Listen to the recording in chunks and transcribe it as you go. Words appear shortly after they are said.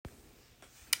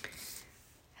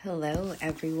Hello,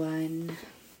 everyone.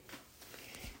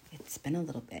 It's been a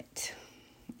little bit.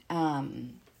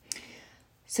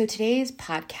 So today's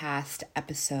podcast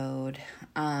episode,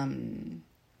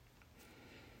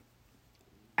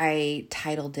 I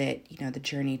titled it, The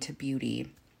Journey to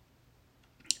Beauty.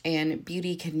 And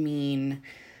beauty can mean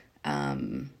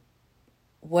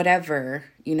whatever,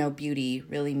 beauty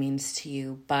really means to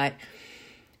you. But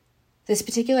this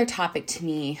particular topic to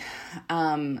me,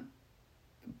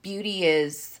 beauty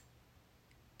is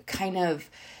kind of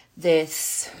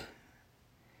this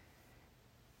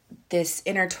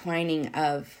intertwining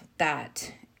of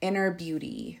that inner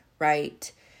beauty,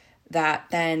 right? That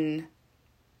then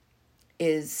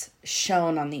is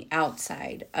shown on the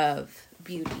outside of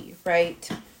beauty, right?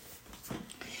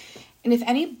 And if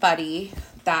anybody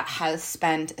that has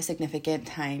spent a significant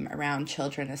time around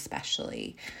children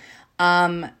especially,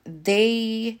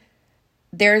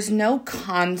 there's no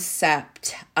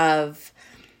concept of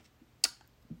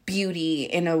beauty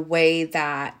in a way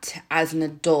that as an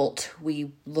adult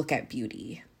we look at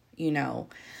beauty,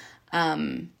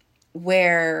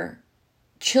 where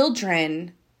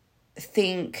children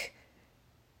think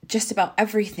just about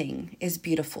everything is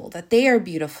beautiful, that they are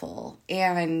beautiful.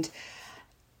 And,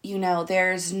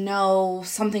 there's no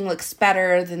something looks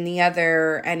better than the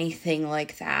other, anything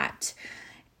like that.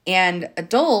 And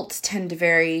adults tend to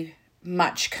very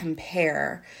much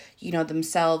compare,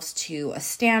 themselves to a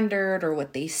standard or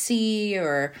what they see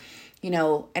or,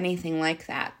 anything like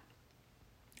that.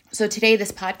 So today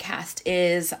this podcast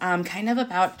is kind of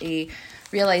about a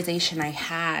realization I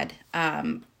had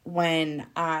when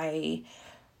I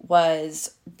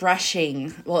was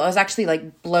brushing. Well, I was actually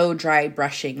like blow dry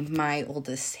brushing my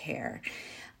oldest hair.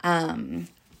 And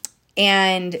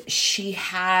she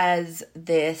has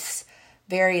this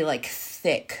very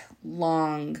thick,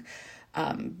 long,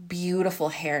 beautiful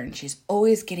hair, and she's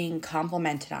always getting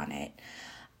complimented on it.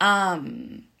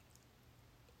 And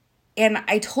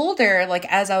I told her,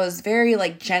 as I was very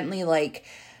gently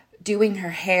doing her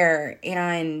hair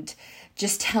and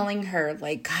just telling her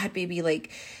God, baby,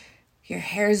 your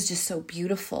hair is just so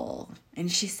beautiful. And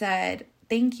she said,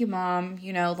 "Thank you, Mom,"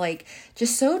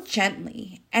 just so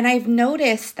gently. And I've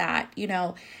noticed that,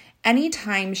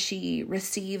 anytime she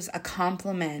receives a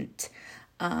compliment,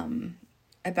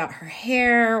 about her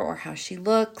hair or how she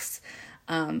looks,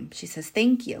 she says,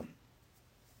 "Thank you."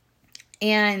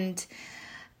 And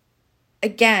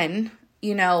again,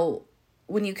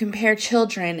 when you compare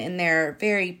children in their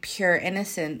very pure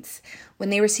innocence,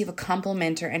 when they receive a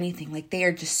compliment or anything, they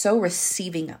are just so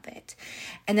receiving of it.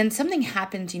 And then something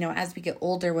happens, as we get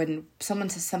older, when someone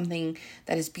says something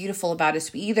that is beautiful about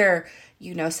us, we either,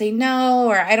 say no,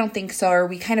 or I don't think so, or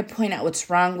we kind of point out what's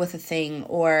wrong with a thing,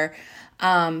 or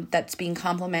that's being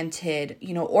complimented,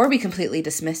 or we completely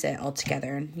dismiss it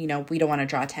altogether. And, we don't want to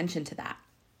draw attention to that.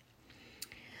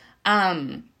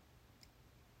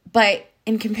 But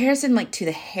in comparison, to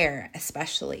the hair,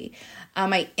 especially,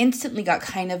 I instantly got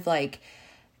kind of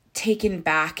taken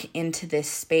back into this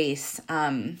space,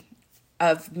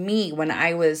 of me when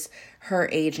I was her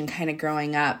age and kind of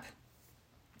growing up.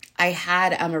 I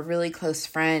had, a really close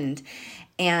friend,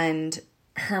 and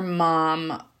her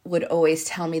mom would always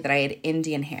tell me that I had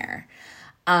Indian hair.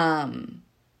 And,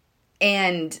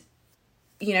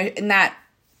 in that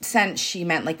sense, she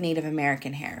meant Native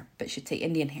American hair, but she'd say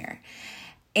Indian hair.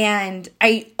 And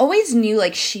I always knew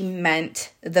she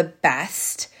meant the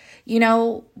best,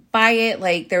 by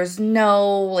it. There was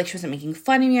no, she wasn't making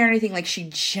fun of me or anything. She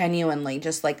genuinely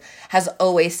just has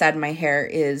always said my hair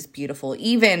is beautiful,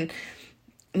 even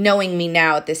knowing me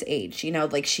now at this age,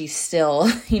 she still,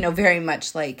 very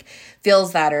much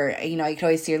feels that, or, I could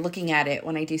always see her looking at it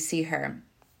when I do see her.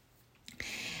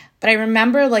 But I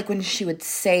remember when she would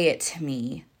say it to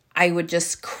me, I would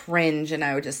just cringe and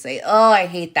I would just say, "Oh, I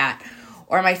hate that."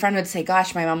 Or my friend would say,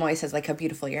 "Gosh, my mom always says how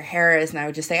beautiful your hair is." And I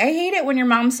would just say, "I hate it when your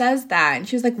mom says that." And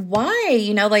she was like,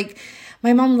 "Why?"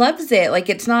 My mom loves it.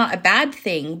 It's not a bad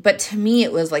thing. But to me,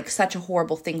 it was such a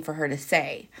horrible thing for her to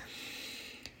say.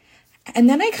 And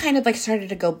then I kind of started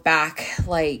to go back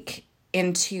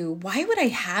into why would I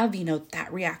have,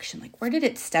 that reaction? Where did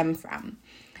it stem from?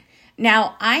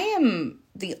 Now, I am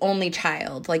the only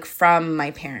child from my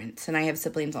parents, and I have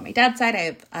siblings on my dad's side.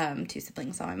 I have 2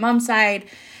 siblings on my mom's side.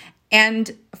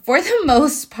 And for the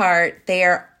most part, they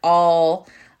are all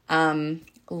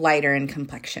lighter in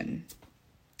complexion.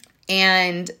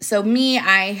 And so me,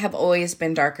 I have always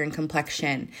been darker in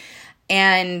complexion.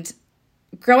 And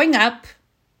growing up,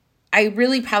 I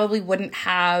really probably wouldn't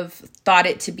have thought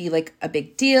it to be a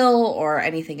big deal or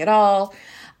anything at all.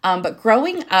 But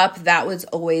growing up, that was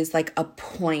always a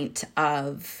point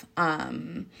of,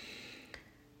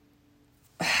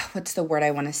 what's the word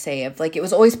I want to say, of like, it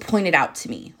was always pointed out to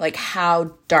me, like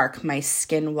how dark my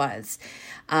skin was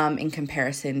in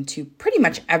comparison to pretty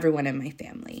much everyone in my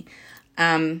family.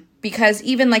 Because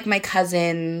even like my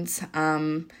cousins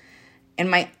and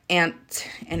my aunt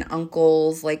and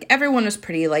uncles, like everyone was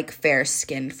pretty like fair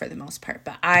skinned for the most part,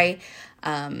 but I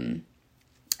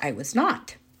was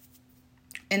not.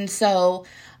 And so,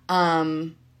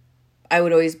 I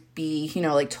would always be,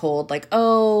 like told like,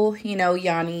 oh,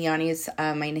 Yanni is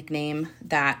my nickname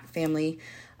that family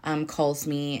calls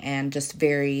me, and just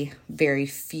very, very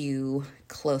few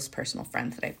close personal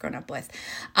friends that I've grown up with.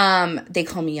 They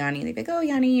call me Yanni. They'd be like, oh,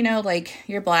 Yanni, like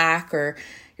you're black, or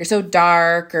you're so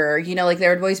dark, or, like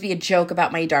there would always be a joke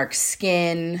about my dark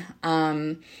skin.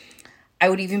 I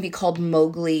would even be called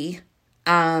Mowgli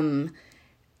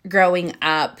growing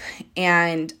up.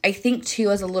 And I think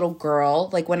too, as a little girl,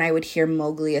 like when I would hear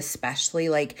Mowgli especially,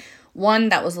 like one,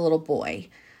 that was a little boy.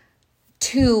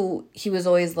 Two, he was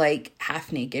always like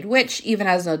half naked, which even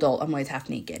as an adult, I'm always half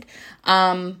naked.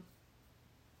 And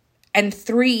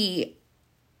three,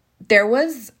 there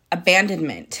was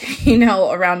abandonment,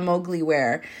 around Mowgli,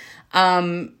 where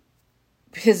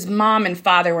his mom and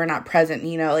father were not present,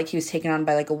 like he was taken on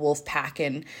by like a wolf pack,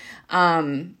 and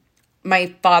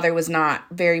my father was not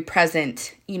very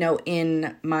present,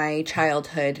 in my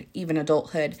childhood, even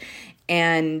adulthood.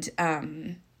 And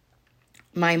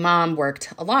my mom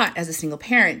worked a lot as a single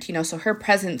parent, so her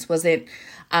presence wasn't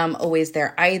always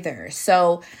there either.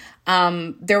 So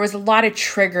there was a lot of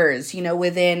triggers,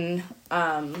 within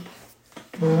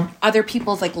other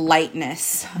people's like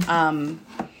lightness.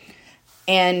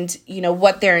 And,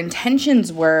 what their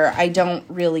intentions were, I don't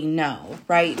really know,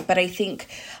 right? But I think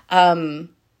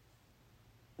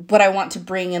what I want to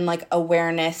bring in like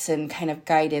awareness and kind of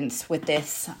guidance with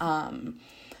this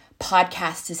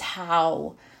podcast is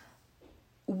how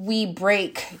we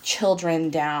break children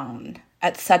down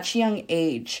at such a young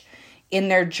age in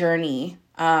their journey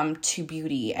to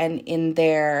beauty and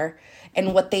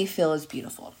and what they feel is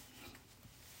beautiful.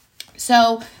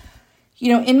 So,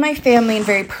 in my family and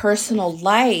very personal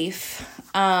life,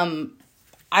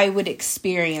 I would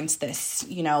experience this,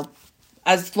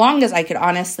 as long as I could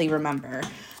honestly remember.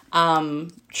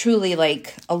 Truly,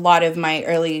 like a lot of my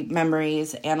early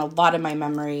memories and a lot of my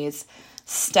memories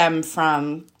stem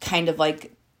from kind of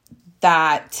like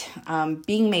that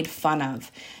being made fun of,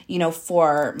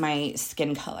 for my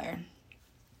skin color.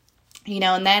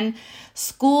 And then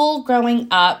school growing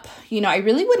up, I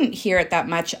really wouldn't hear it that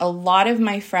much. A lot of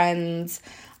my friends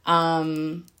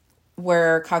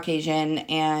were Caucasian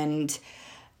and,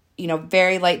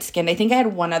 very light skinned. I think I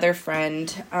had one other friend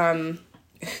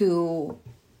who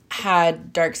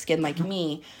had dark skin like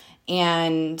me.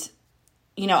 And,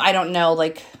 I don't know,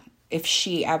 like, if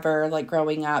she ever, like,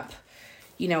 growing up,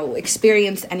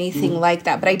 experienced anything like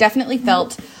that. But I definitely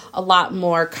felt a lot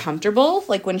more comfortable,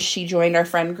 like, when she joined our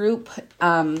friend group,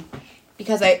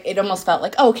 because it almost felt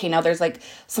like, oh, okay, now there's, like,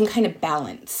 some kind of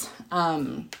balance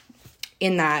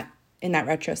in that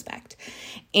retrospect.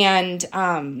 And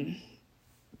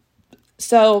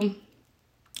so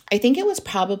I think it was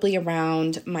probably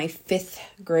around my 5th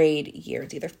grade year.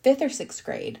 It's either 5th or 6th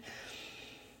grade.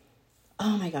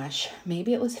 Oh my gosh,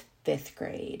 maybe it was 5th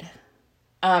grade.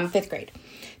 5th grade.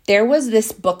 There was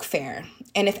this book fair.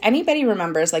 And if anybody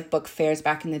remembers like book fairs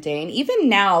back in the day, and even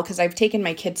now, because I've taken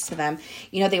my kids to them,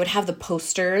 they would have the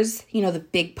posters, the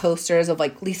big posters of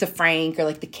like Lisa Frank or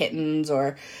like the Kittens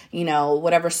or,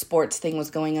 whatever sports thing was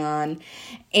going on.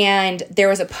 And there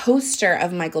was a poster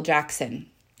of Michael Jackson.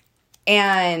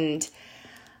 And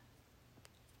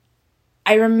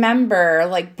I remember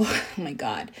like, oh my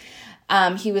God,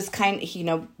 he was and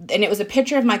it was a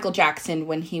picture of Michael Jackson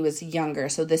when he was younger.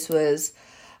 So this was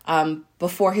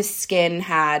before his skin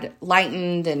had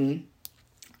lightened and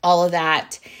all of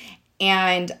that.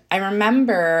 And I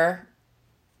remember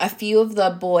a few of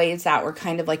the boys that were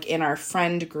kind of like in our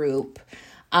friend group,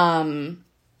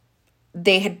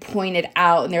 they had pointed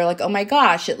out and they were like, oh my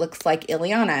gosh, it looks like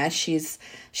Ileana.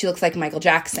 She looks like Michael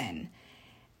Jackson.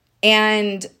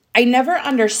 And I never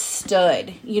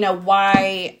understood,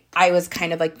 why I was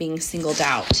kind of like being singled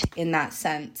out in that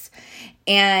sense.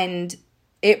 And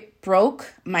it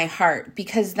broke my heart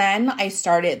because then I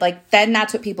started then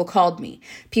that's what people called me.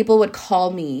 People would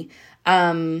call me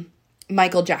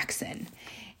Michael Jackson.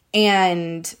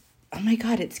 And oh my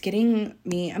God, it's getting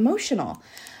me emotional.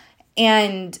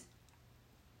 And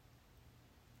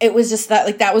it was just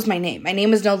that, that was my name. My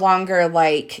name was no longer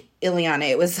like Ileana.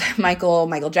 It was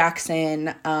Michael Jackson.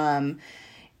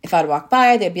 If I'd walk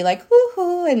by, they'd be like,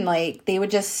 woohoo. And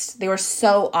they were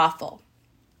so awful.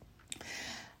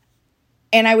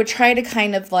 And I would try to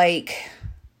kind of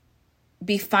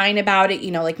be fine about it,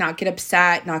 like not get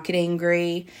upset, not get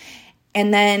angry.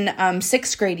 And then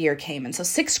sixth grade year came. And so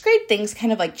sixth grade things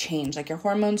kind of like change, like your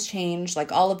hormones change,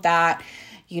 like all of that,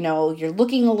 you're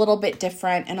looking a little bit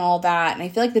different and all that. And I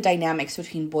feel like the dynamics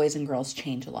between boys and girls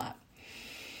change a lot.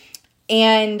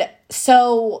 And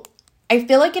so I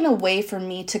feel like in a way for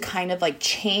me to kind of like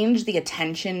change the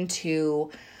attention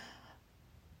to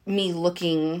me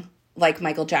looking like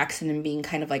Michael Jackson and being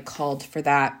kind of like called for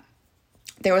that,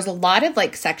 there was a lot of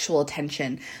like sexual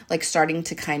attention like starting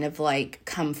to kind of like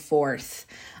come forth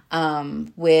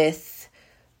with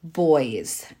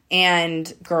boys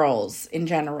and girls in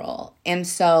general. And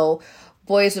so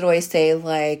boys would always say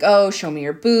like, oh, show me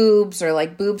your boobs, or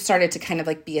like boobs started to kind of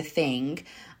like be a thing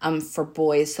for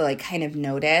boys to like kind of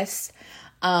notice.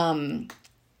 And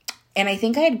I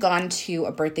think I had gone to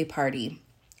a birthday party,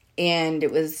 and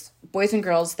it was boys and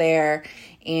girls there,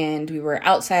 and we were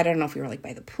outside. I don't know if we were like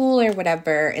by the pool or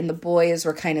whatever, and the boys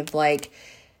were kind of like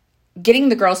getting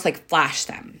the girls to like flash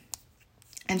them.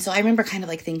 And so I remember kind of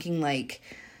like thinking like,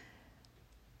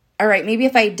 all right, maybe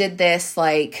if I did this,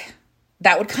 like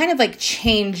that would kind of like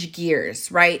change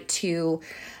gears, right, to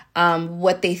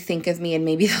what they think of me, and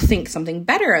maybe they'll think something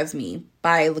better of me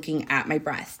by looking at my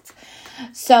breasts.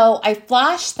 So I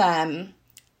flashed them,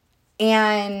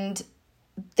 and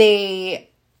they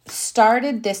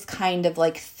started this kind of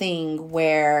like thing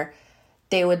where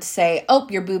they would say, oh,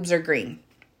 your boobs are green.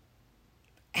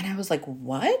 And I was like,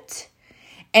 what?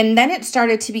 And then it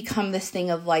started to become this thing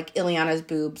of like, Ileana's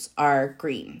boobs are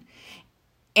green.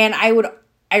 And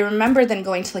I remember then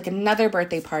going to like another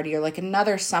birthday party or like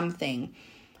another something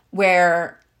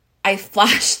where I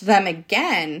flashed them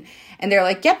again, and they're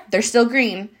like, yep, they're still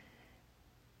green.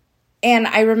 And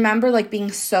I remember like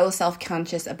being so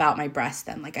self-conscious about my breasts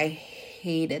then. Like I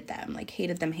hated them, like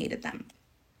hated them.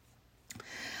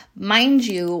 Mind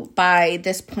you, by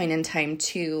this point in time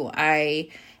too, I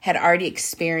had already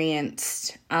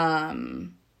experienced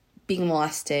being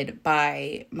molested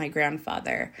by my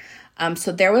grandfather.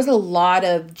 So there was a lot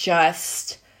of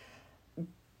just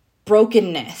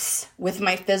brokenness with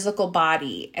my physical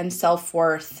body and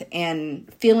self-worth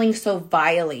and feeling so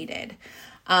violated.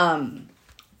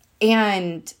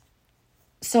 And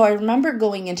so I remember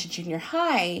going into junior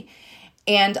high,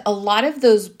 and a lot of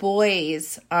those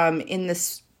boys in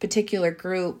this particular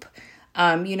group,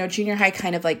 junior high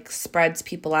kind of like spreads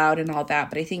people out and all that.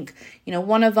 But I think,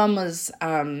 one of them was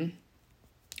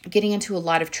getting into a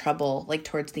lot of trouble like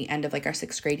towards the end of like our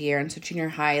sixth grade year. And so junior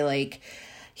high, like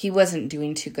he wasn't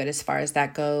doing too good as far as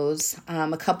that goes.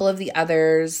 A couple of the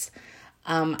others,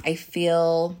 I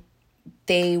feel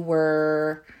they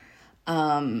were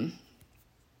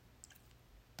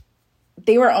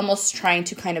almost trying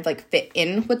to kind of like fit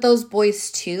in with those boys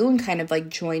too, and kind of like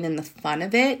join in the fun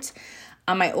of it.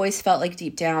 I always felt like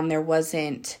deep down there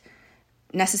wasn't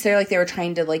necessarily like they were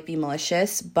trying to like be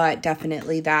malicious, but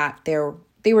definitely that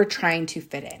they were trying to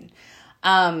fit in.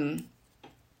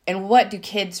 And what do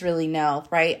kids really know,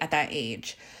 right, at that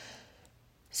age?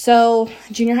 So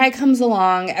junior high comes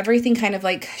along, everything kind of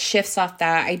like shifts off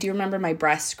that. I do remember my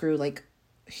breasts grew like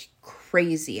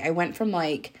crazy. I went from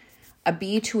like a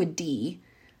B to a D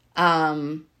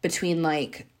between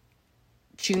like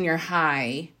junior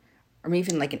high, or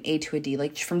even like an A to a D.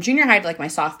 Like from junior high to like my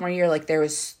sophomore year, like there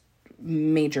was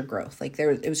major growth. Like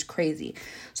it was crazy.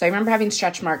 So I remember having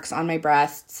stretch marks on my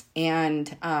breasts and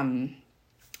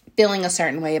feeling a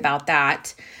certain way about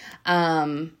that.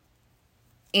 And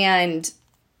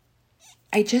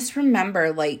I just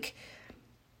remember like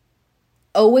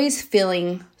always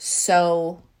feeling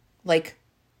so like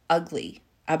ugly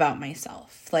about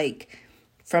myself, like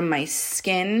from my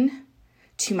skin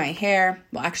to my hair.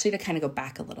 Well, actually, to kind of go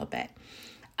back a little bit,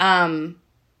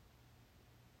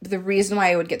 the reason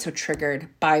why I would get so triggered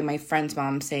by my friend's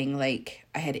mom saying like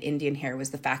I had Indian hair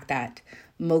was the fact that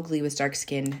Mowgli was dark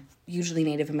skinned. Usually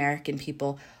Native American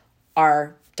people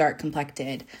are dark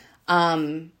complected.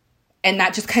 And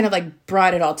that just kind of like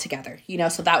brought it all together,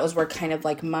 so that was where kind of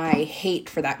like my hate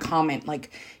for that comment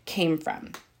like came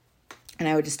from. And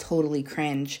I would just totally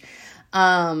cringe.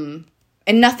 And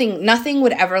nothing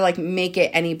would ever like make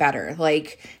it any better.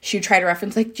 Like she would try to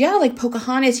reference like, yeah, like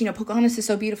Pocahontas, Pocahontas is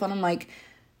so beautiful. And I'm like,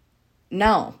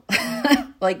 no,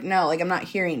 like, no, like I'm not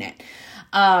hearing it.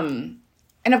 And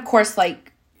of course,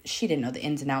 like she didn't know the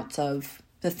ins and outs of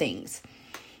the things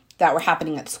that were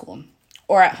happening at school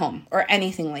or at home or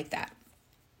anything like that.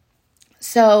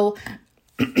 So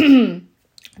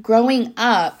growing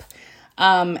up,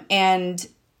 and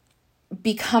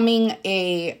becoming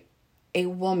a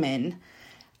woman,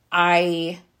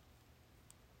 I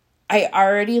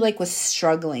already like was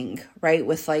struggling, right,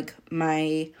 with like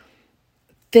my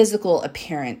physical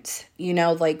appearance,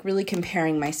 like really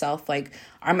comparing myself, like,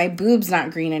 are my boobs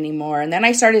not green anymore? And then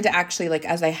I started to actually, like,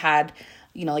 as I had,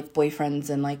 like boyfriends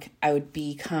and like I would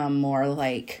become more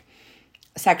like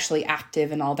sexually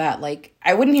active and all that, like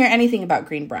I wouldn't hear anything about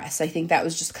green breasts. I think that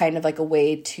was just kind of like a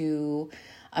way to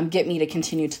get me to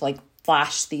continue to like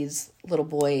flash these little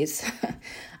boys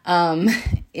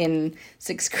in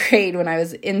 6th grade, when I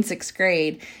was in 6th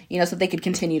grade, so they could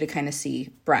continue to kind of see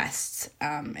breasts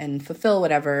and fulfill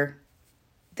whatever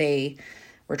they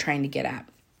were trying to get at.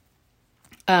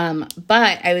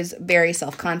 But I was very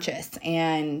self-conscious,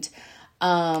 and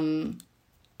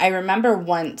I remember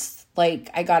once, like,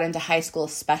 I got into high school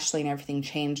especially and everything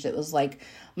changed. It was like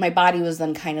my body was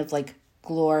then kind of like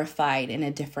glorified in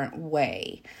a different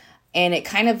way. And it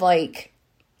kind of like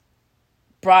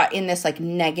brought in this like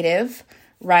negative,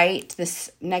 right? This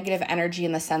negative energy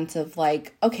in the sense of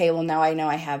like, okay, well, now I know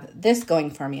I have this going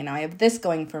for me, and now I have this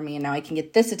going for me, and now I can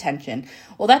get this attention.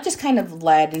 Well, that just kind of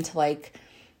led into like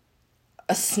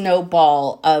a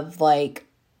snowball of like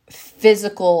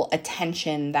physical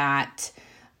attention that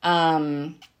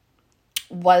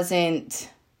wasn't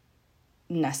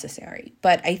necessary.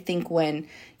 But I think when,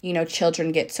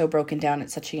 children get so broken down at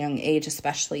such a young age,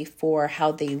 especially for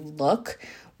how they look,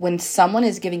 when someone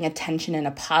is giving attention in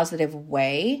a positive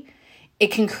way,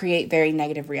 it can create very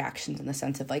negative reactions in the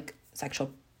sense of like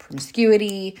sexual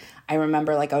promiscuity. I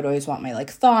remember like I would always want my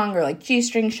like thong or like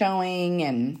G-string showing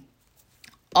and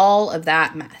all of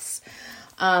that mess.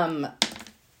 And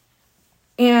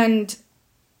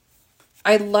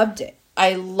I loved it.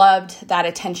 I loved that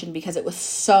attention because it was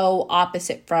so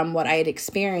opposite from what I had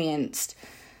experienced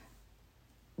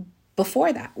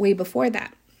before that, way before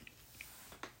that.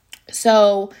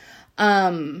 So,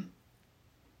 when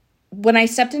I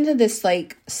stepped into this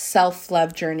like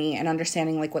self-love journey and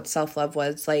understanding like what self-love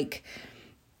was like,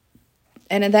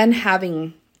 and then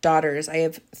having daughters, I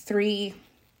have 3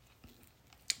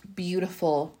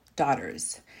 beautiful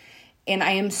daughters, and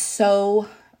I am so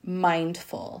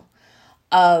mindful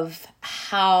of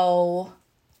how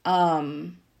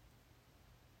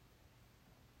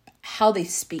they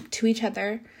speak to each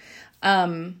other,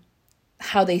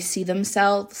 how they see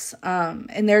themselves,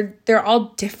 and they're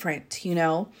all different,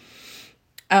 and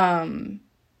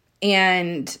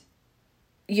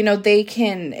they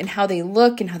can, and how they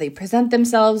look and how they present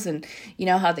themselves, and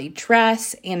how they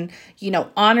dress, and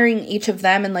honoring each of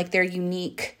them and like their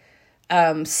unique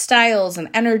styles and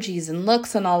energies and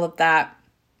looks and all of that.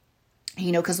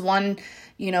 Because one,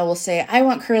 will say, I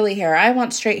want curly hair, I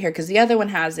want straight hair, because the other one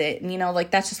has it. And,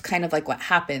 like, that's just kind of like what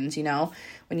happens,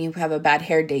 when you have a bad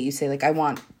hair day, you say, like, I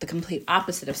want the complete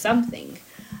opposite of something.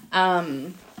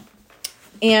 And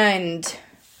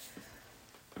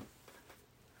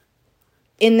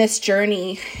in this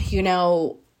journey,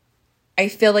 I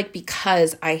feel like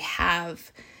because I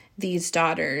have these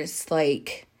daughters,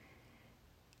 like,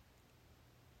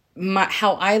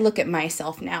 how I look at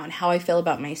myself now and how I feel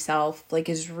about myself, like,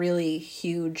 is really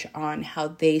huge on how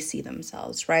they see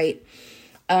themselves, right?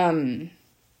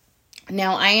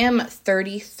 Now I am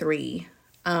 33.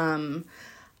 I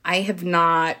have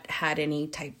not had any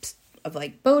types of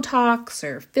like Botox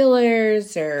or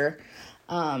fillers or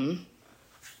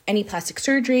any plastic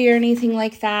surgery or anything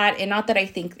like that. And not that I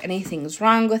think anything's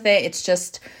wrong with it. It's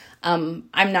just I'm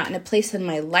not in a place in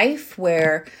my life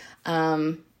where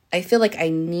I feel like I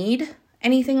need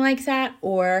anything like that,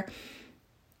 or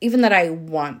even that I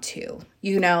want to,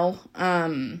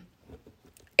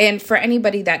 and for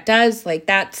anybody that does, like,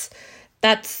 that's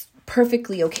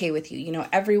perfectly okay with you.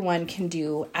 Everyone can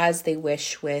do as they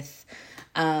wish with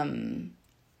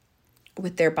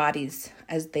their bodies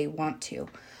as they want to.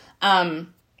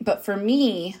 But for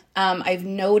me, I've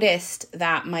noticed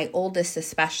that my oldest,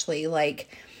 especially,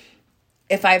 like,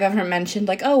 if I've ever mentioned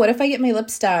like, oh, what if I get my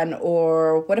lips done,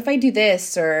 or what if I do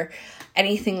this, or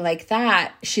anything like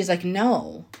that, she's like,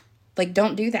 no, like,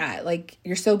 don't do that. Like,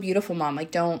 you're so beautiful, Mom.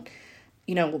 Like, don't,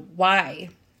 why?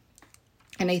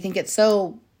 And I think it's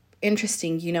so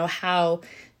interesting, how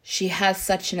she has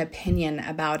such an opinion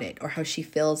about it, or how she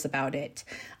feels about it.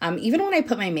 Even when I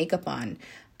put my makeup on,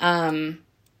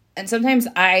 and sometimes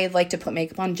I like to put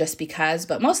makeup on just because,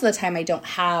 but most of the time I don't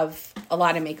have a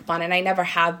lot of makeup on, and I never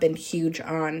have been huge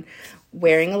on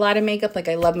wearing a lot of makeup. Like,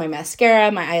 I love my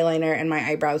mascara, my eyeliner, and my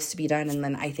eyebrows to be done, and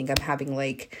then I think I'm having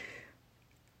like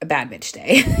a bad bitch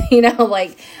day.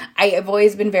 Like, I've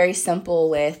always been very simple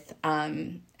with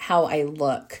how I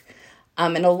look.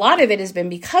 And a lot of it has been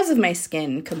because of my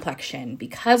skin complexion.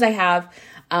 Because I have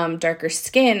darker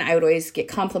skin, I would always get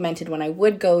complimented when I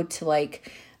would go to like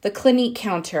the Clinique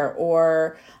counter,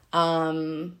 or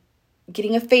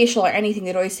getting a facial or anything,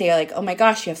 they'd always say like, oh my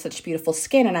gosh, you have such beautiful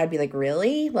skin. And I'd be like,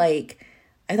 really? Like,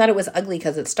 I thought it was ugly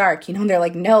because it's dark, you know? And they're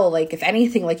like, no, like if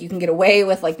anything, like you can get away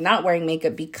with like not wearing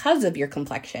makeup because of your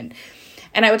complexion.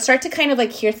 And I would start to kind of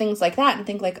like hear things like that and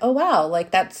think like, oh wow,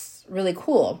 like that's really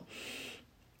cool.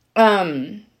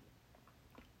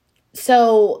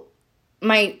 So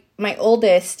my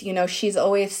oldest, you know, she's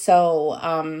always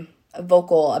so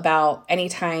vocal about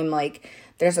anytime like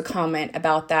there's a comment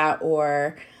about that,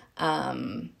 or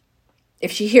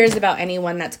if she hears about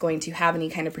anyone that's going to have any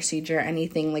kind of procedure or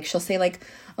anything, like she'll say like,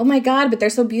 oh my God, but they're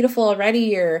so beautiful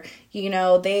already, or, you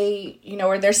know, they, you know,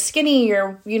 or they're skinny,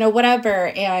 or, you know, whatever.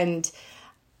 And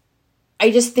I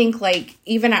just think like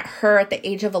even at her at the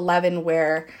age of 11,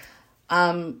 where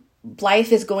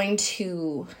life is going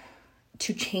to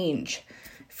change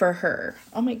for her.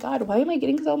 Oh my God, why am I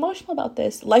getting so emotional about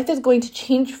this? Life is going to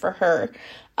change for her.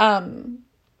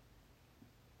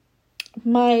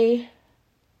 My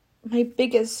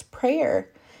biggest prayer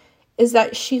is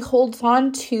that she holds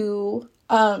on to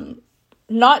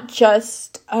not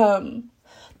just the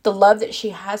love that she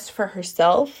has for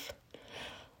herself,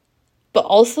 but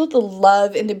also the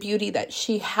love and the beauty that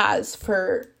she has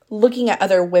for looking at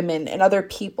other women and other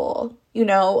people, you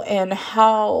know, and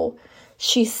how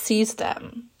she sees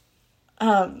them.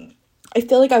 I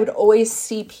feel like I would always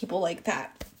see people like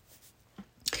that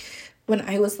when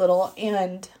I was little,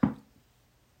 and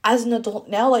as an adult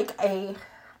now, like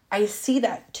I see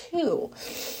that too.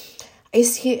 I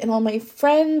see it in all my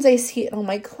friends. I see it in all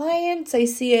my clients. I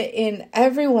see it in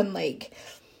everyone, like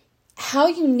how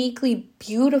uniquely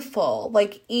beautiful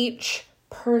like each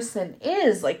person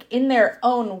is, like in their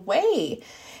own way.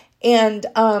 And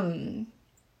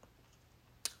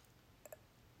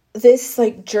this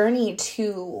like journey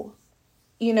to,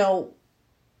 you know,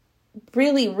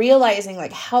 really realizing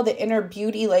like how the inner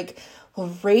beauty like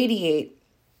will radiate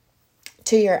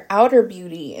to your outer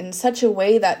beauty in such a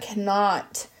way that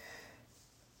cannot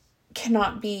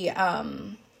be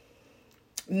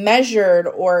measured,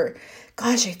 or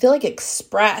gosh, I feel like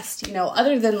expressed, you know,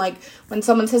 other than like when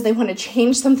someone says they want to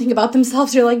change something about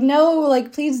themselves, you're like, no,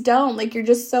 like, please don't, like, you're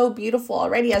just so beautiful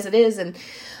already as it is. And,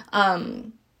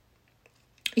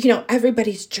 you know,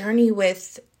 everybody's journey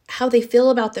with how they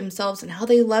feel about themselves and how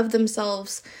they love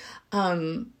themselves,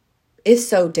 is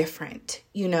so different,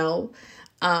 you know,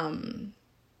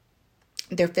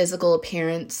 their physical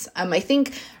appearance. I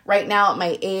think right now at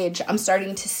my age, I'm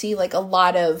starting to see like a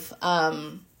lot of,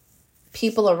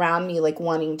 people around me like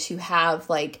wanting to have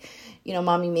like, you know,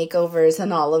 mommy makeovers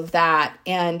and all of that.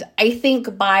 And I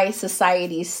think by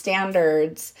society's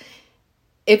standards,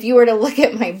 if you were to look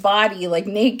at my body like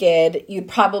naked, you'd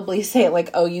probably say like,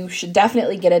 oh, you should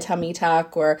definitely get a tummy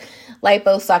tuck or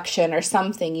liposuction or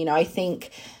something. You know, I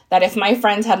think that if my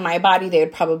friends had my body, they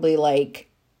would probably like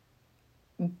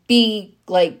be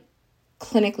like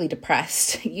clinically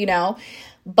depressed, you know.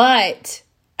 But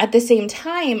at the same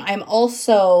time, I'm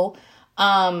also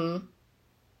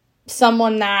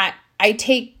someone that I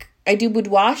do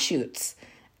boudoir shoots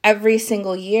every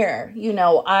single year. You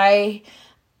know, I've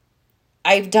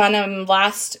done them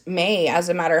last May. As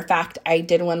a matter of fact, I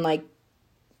did one like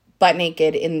butt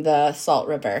naked in the Salt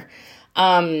River.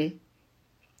 My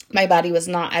body was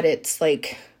not at its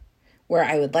like where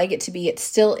I would like it to be. It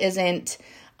still isn't.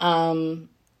 And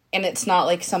it's not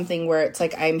like something where it's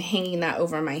like I'm hanging that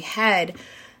over my head,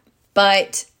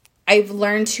 but I've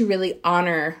learned to really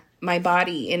honor my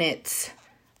body in its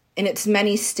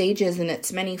many stages and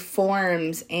its many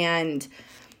forms. And,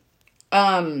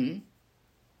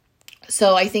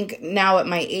 so I think now at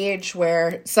my age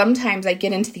where sometimes I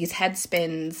get into these head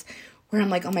spins where I'm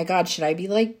like, oh my God, should I be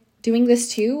like doing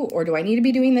this too? Or do I need to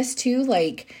be doing this too?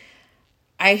 Like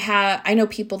I know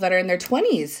people that are in their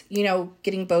 20s, you know,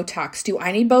 getting Botox. Do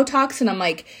I need Botox? And I'm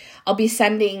like, I'll be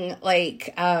sending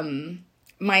like,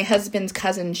 my husband's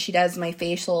cousin, she does my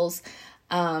facials.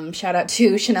 Shout out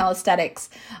to Chanel Aesthetics.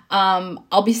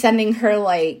 I'll be sending her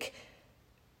like,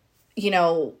 you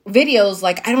know, videos,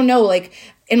 like, I don't know, like,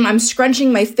 and I'm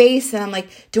scrunching my face and I'm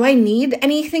like, do I need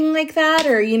anything like that?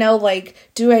 Or, you know,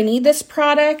 like, do I need this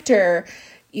product? Or,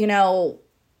 you know,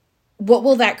 what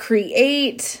will that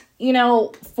create, you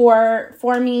know, for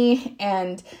me?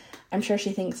 And I'm sure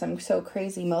she thinks I'm so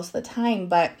crazy most of the time,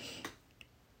 but,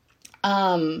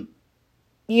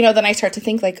 you know, then I start to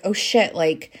think like, oh shit,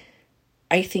 like,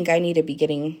 I think I need to be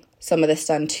getting some of this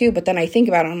done too. But then I think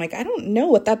about it, I'm like, I don't know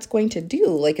what that's going to do.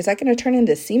 Like, is that going to turn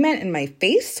into cement in my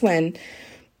face when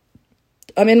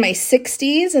I'm in my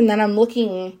 60s and then I'm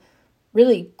looking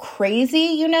really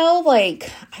crazy, you know?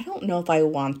 Like, I don't know if I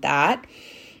want that.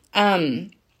 So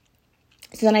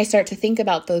then I start to think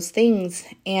about those things,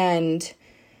 and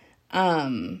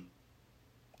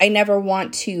I never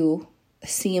want to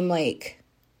seem like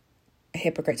a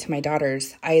hypocrite to my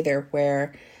daughters either,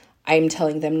 where I'm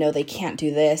telling them, no, they can't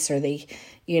do this, or they,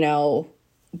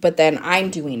 but then I'm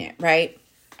doing it, right?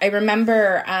 I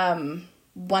remember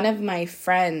one of my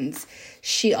friends,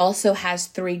 she also has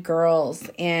 3 girls,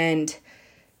 and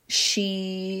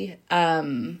she,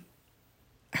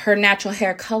 her natural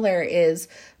hair color is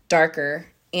darker,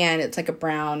 and it's like a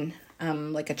brown,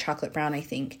 like a chocolate brown, I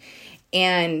think.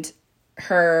 And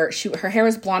her hair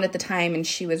was blonde at the time, and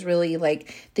she was really like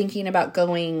thinking about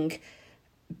going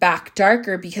back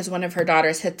darker because one of her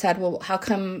daughters had said, well, how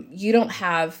come you don't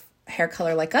have hair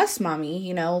color like us, mommy,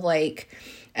 and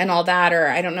all that. Or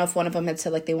I don't know if one of them had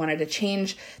said like they wanted to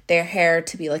change their hair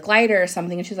to be like lighter or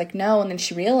something, and she was like, no. And then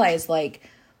she realized, like,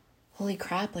 holy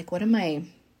crap, like, what am I,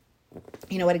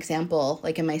 what example,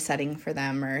 like, am I setting for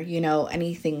them, or,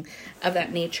 anything of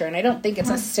that nature. And I don't think it's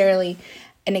necessarily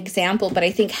an example, but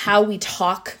I think how we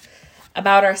talk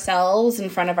about ourselves in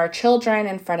front of our children,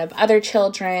 in front of other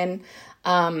children.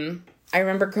 I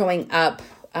remember growing up,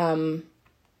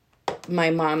 my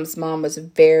mom's mom was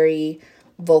very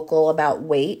vocal about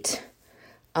weight.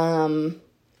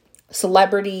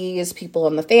 Celebrities, people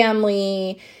in the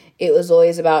family, it was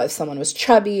always about if someone was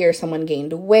chubby or someone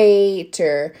gained weight,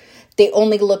 or they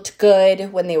only looked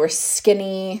good when they were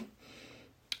skinny.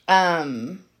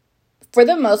 For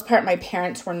the most part, my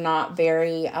parents were not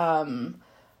very,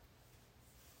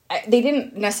 they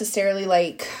didn't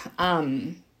necessarily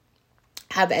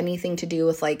have anything to do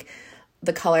with like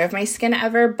the color of my skin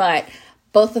ever, but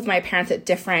both of my parents at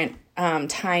different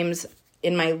times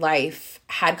in my life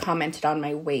had commented on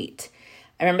my weight.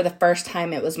 I remember the first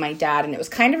time it was my dad, and it was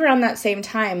kind of around that same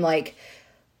time, like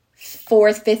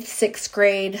 4th, 5th, 6th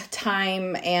grade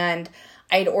time, and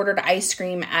I'd ordered ice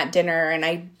cream at dinner, and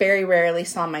I very rarely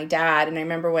saw my dad. And I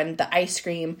remember when the ice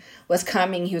cream was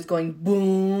coming, he was going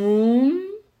boom,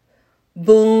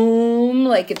 boom,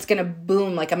 like it's going to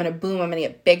boom, like I'm going to boom, I'm going to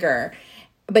get bigger.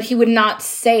 But he would not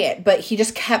say it, but he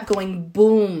just kept going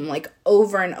boom, like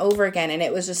over and over again. And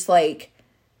it was just like,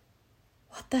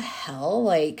 what the hell?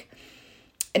 Like,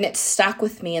 and it stuck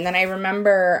with me. And then I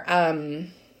remember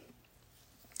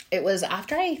it was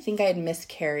after I think I had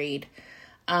miscarried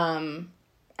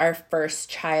our first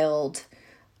child.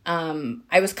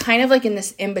 I was kind of like in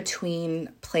this in-between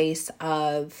place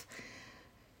of,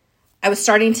 I was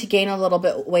starting to gain a little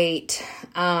bit weight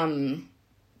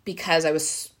because I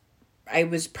was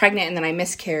pregnant, and then I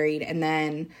miscarried, and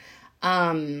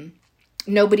then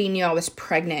nobody knew I was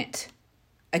pregnant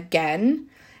again,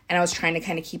 and I was trying to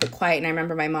kind of keep it quiet. And I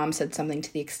remember my mom said something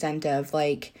to the extent of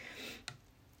like,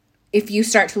 if you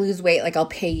start to lose weight, like, I'll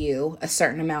pay you a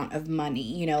certain amount of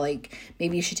money, like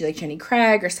maybe you should do like Jenny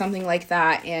Craig or something like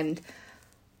that. And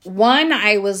 1,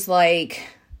 I was like,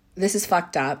 this is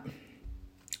fucked up.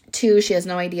 2, she has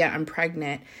no idea I'm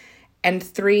pregnant. And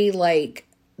 3, like,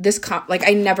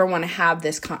 I never want to have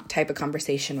this type of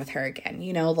conversation with her again,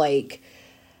 like,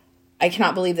 I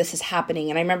cannot believe this is happening.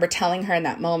 And I remember telling her in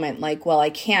that moment, like, well, I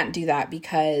can't do that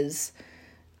because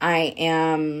I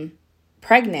am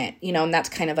pregnant, and that's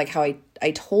kind of like how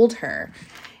I told her.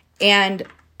 And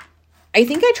I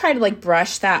think I tried to like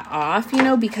brush that off,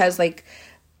 because like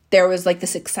there was like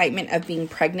this excitement of being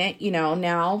pregnant,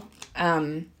 now,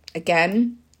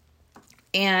 again.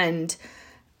 And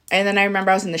then I remember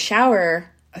I was in the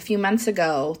shower a few months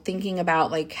ago thinking about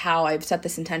like how I've set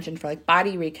this intention for like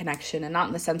body reconnection, and not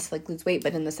in the sense to like lose weight,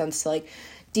 but in the sense to like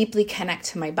deeply connect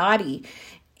to my body.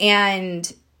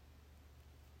 And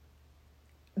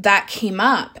that came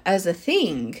up as a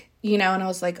thing, and I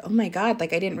was like, oh my God,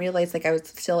 like I didn't realize like I was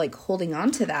still like holding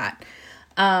on to that.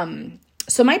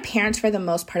 So my parents, for the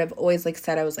most part, have always like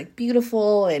said I was like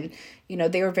beautiful, and,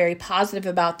 they were very positive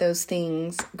about those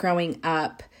things growing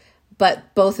up,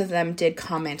 but both of them did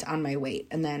comment on my weight,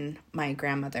 and then my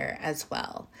grandmother as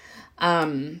well.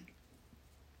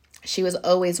 She was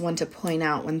always one to point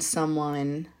out when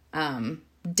someone,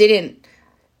 didn't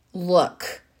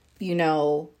look,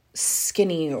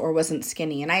 skinny or wasn't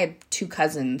skinny. And I had 2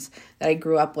 cousins that I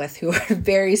grew up with who were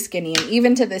very skinny. And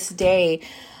even to this day,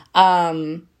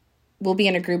 we'll be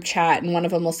in a group chat and one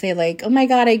of them will say like, oh my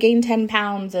God, I gained 10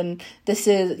 pounds and this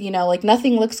is, like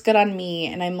nothing looks good on me.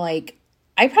 And I'm like,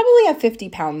 I probably have 50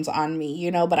 pounds on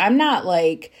me, but I'm not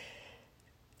like,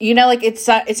 like it's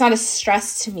not a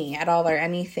stress to me at all or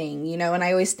anything, and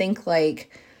I always think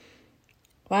like,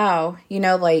 wow,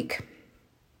 like,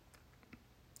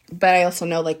 but I also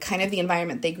know like kind of the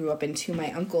environment they grew up in too. My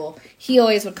uncle, he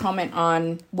always would comment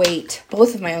on weight.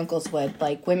 Both of my uncles would,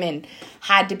 like women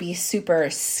had to be super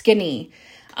skinny.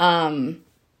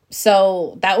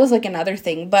 So that was like another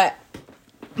thing. But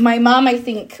my mom, I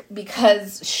think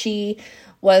because she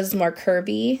was more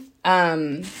curvy,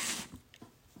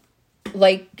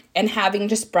 like, and having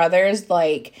just brothers,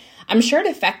 like, I'm sure it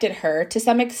affected her to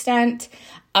some extent.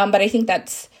 But I think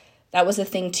that was a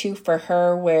thing too for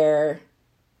her, where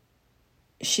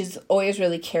she's always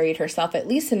really carried herself, at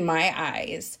least in my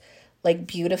eyes, like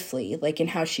beautifully, like in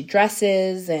how she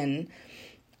dresses and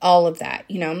all of that,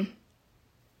 you know?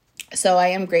 So I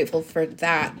am grateful for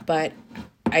that, but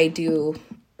I do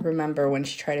remember when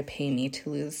she tried to pay me to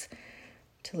lose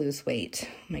weight.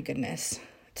 My goodness.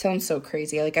 It sounds so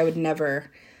crazy. Like, I would never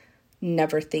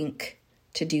think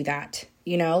to do that,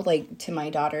 you know, like to my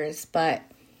daughters. But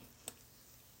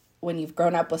when you've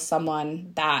grown up with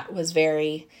someone that was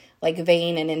very like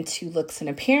vain and into looks and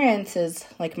appearances,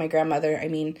 like my grandmother, I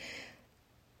mean,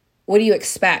 what do you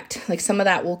expect? Like, some of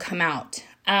that will come out.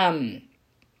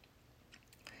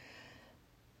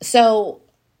 So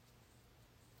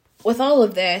with all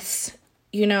of this,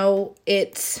 you know,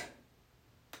 it's,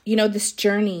 you know, this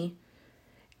journey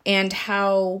and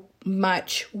how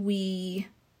much we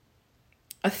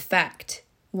affect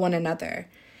one another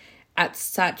at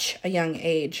such a young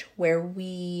age, where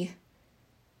we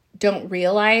don't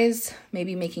realize,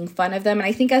 maybe making fun of them. And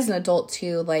I think as an adult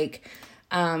too, like,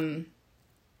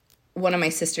 one of my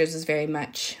sisters is very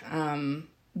much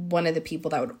one of the people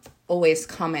that would always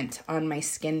comment on my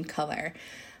skin color.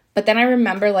 But then I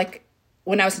remember, like,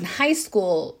 when I was in high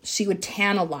school, she would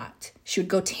tan a lot. She would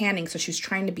go tanning, so she was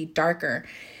trying to be darker.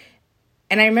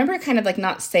 And I remember kind of like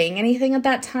not saying anything at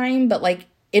that time, but like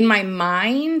in my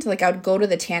mind, like, I would go to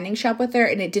the tanning shop with her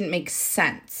and it didn't make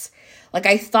sense. Like,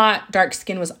 I thought dark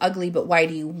skin was ugly, but why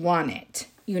do you want it?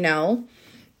 You know?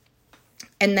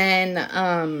 And then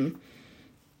I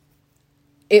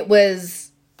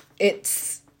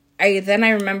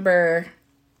remember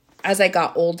as I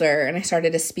got older and I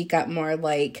started to speak up more,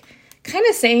 like, kind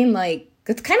of saying, like,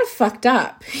 it's kind of fucked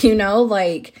up, you know?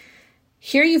 Like,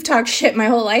 here you've talked shit my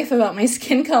whole life about my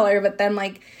skin color, but then,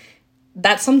 like,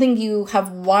 that's something you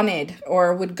have wanted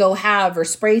or would go have, or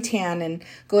spray tan and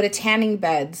go to tanning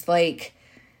beds. Like,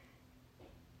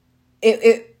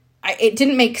 it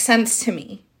didn't make sense to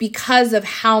me because of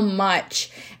how much,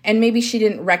 and maybe she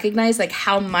didn't recognize, like,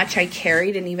 how much I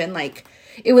carried. And even, like,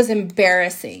 it was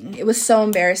embarrassing. It was so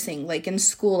embarrassing, like, in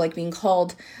school, like, being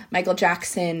called Michael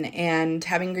Jackson and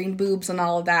having green boobs and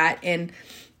all of that. And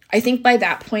I think by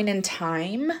that point in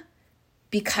time,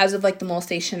 because of, like, the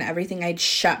molestation and everything, I'd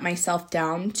shut myself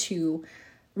down to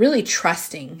really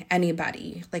trusting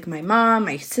anybody. Like, my mom,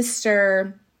 my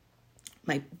sister,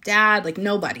 my dad, like,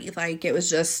 nobody. Like, it was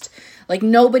just, like,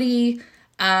 nobody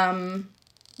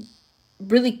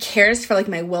really cares for, like,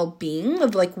 my well-being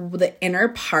of, like, the inner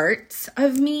parts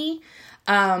of me.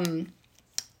 And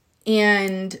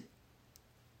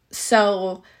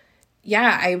so,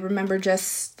 yeah, I remember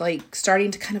just, like,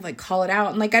 starting to kind of, like, call it out.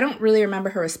 And, like, I don't really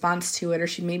remember her response to it, or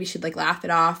she'd like laugh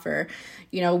it off, or,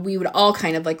 you know, we would all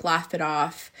kind of, like, laugh it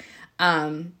off.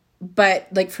 But,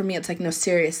 like, for me, it's like, no,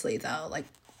 seriously though, like,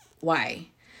 why?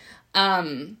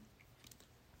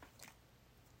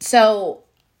 So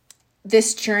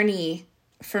this journey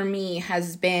for me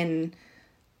has been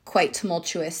quite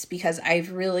tumultuous, because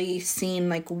I've really seen,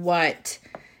 like, what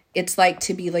it's like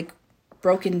to be, like,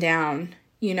 broken down,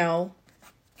 you know,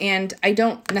 and I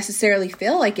don't necessarily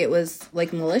feel like it was,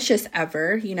 like, malicious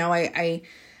ever. You know, I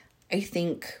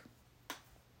think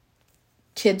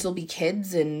kids will be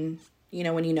kids, and, you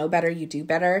know, when you know better, you do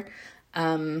better.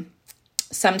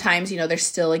 Sometimes, you know, there's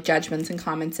still, like, judgments and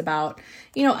comments about,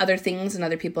 you know, other things and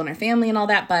other people in our family and all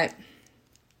that. But,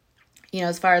 you know,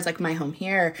 as far as, like, my home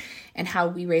here and how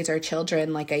we raise our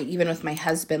children, like, even with my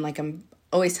husband, like, I'm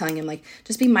always telling him, like,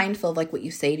 just be mindful of, like, what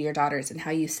you say to your daughters and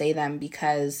how you say them,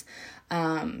 because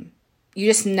you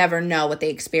just never know what they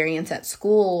experience at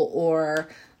school, or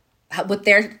what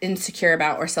they're insecure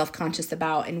about or self-conscious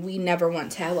about. And we never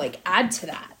want to, like, add to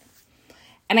that.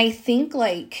 And I think,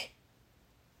 like,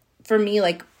 for me,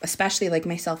 like, especially, like,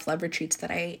 my self-love retreats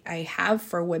that I have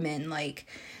for women, like,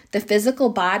 the physical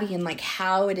body and, like,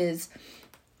 how it is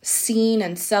seen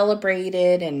and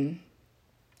celebrated and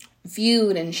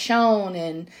viewed and shown,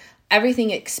 and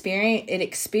everything it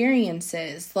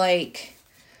experiences, like,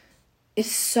 is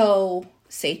so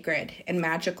sacred and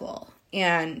magical.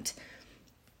 And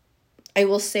I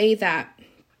will say that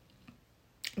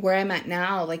where I'm at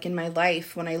now, like, in my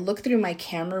life, when I look through my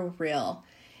camera reel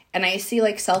and I see,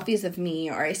 like, selfies of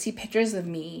me, or I see pictures of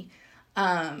me,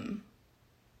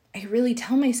 I really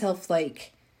tell myself,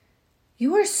 like,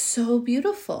 you are so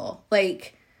beautiful.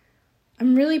 Like,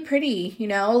 I'm really pretty, you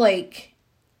know, like,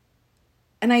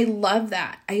 and I love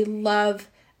that. I love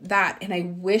that. And I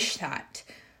wish that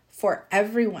for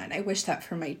everyone. I wish that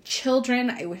for my children.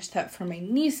 I wish that for my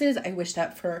nieces. I wish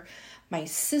that for my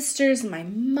sisters, my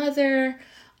mother,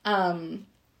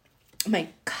 my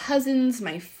cousins,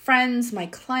 my friends, my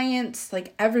clients,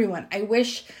 like everyone. I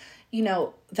wish,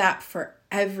 that for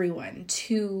everyone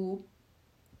to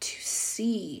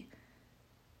see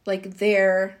like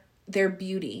their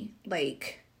beauty,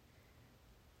 like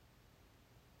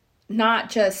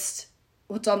not just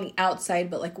what's on the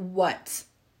outside, but like what's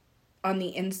on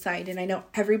the inside. And I know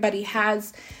everybody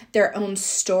has their own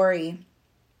story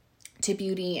to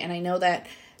beauty. And I know that,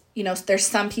 there's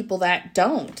some people that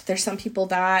don't. There's some people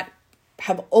that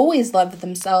have always loved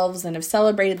themselves and have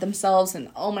celebrated themselves. And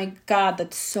oh my God,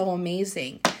 that's so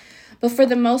amazing. But for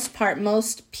the most part,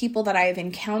 most people that I've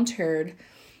encountered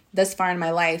thus far in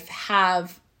my life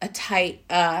have a tight,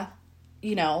 a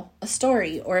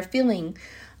story or a feeling,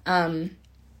 an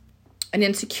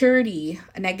insecurity,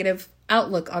 a negative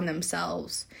outlook on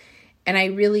themselves. And I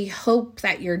really hope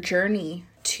that your journey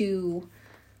to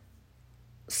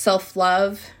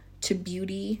self-love, to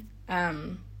beauty,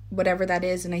 whatever that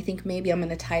is, and I think maybe I'm going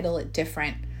to title it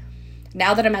different.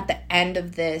 Now that I'm at the end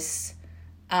of this,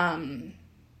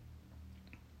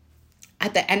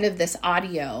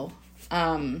 audio,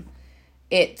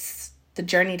 it's the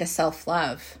journey to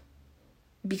self-love,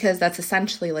 because that's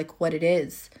essentially like what it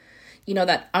is.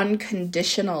 That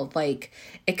unconditional like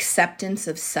acceptance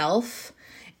of self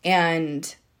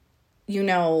and,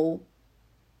 who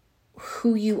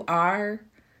you are,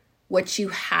 what you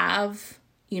have,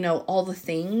 all the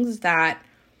things that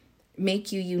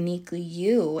make you uniquely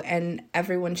you, and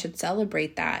everyone should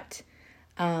celebrate that.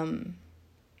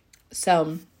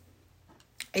 So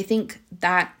I think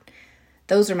that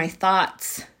those are my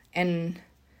thoughts and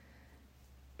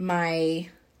my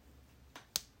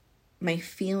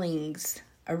feelings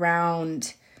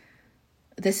around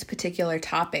this particular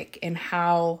topic and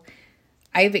how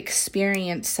I've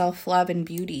experienced self-love and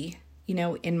beauty,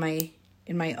 in my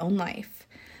own life,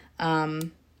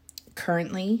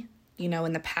 currently,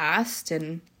 in the past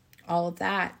and all of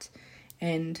that.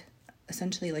 And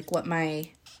essentially like what my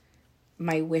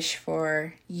wish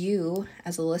for you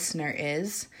as a listener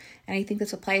is. And I think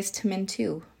this applies to men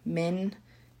too. Men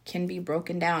can be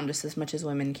broken down just as much as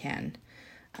women can,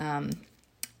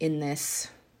 in this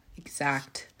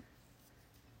exact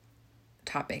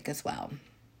topic as well.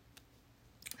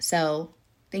 So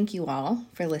thank you all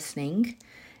for listening.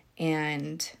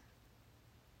 And,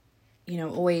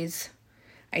 always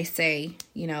I say,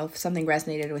 if something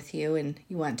resonated with you and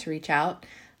you want to reach out,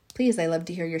 please, I love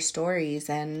to hear your stories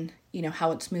and,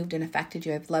 how it's moved and affected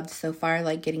you. I've loved so far,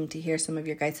 like getting to hear some of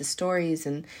your guys' stories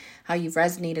and how you've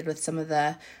resonated with some of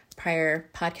the prior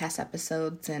podcast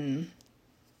episodes, and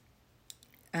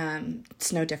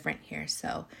it's no different here.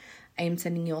 So I am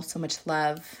sending you all so much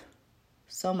love,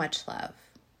 so much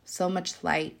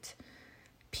light,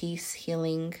 peace,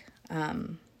 healing,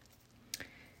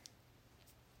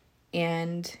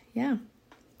 and yeah,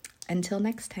 until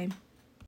next time.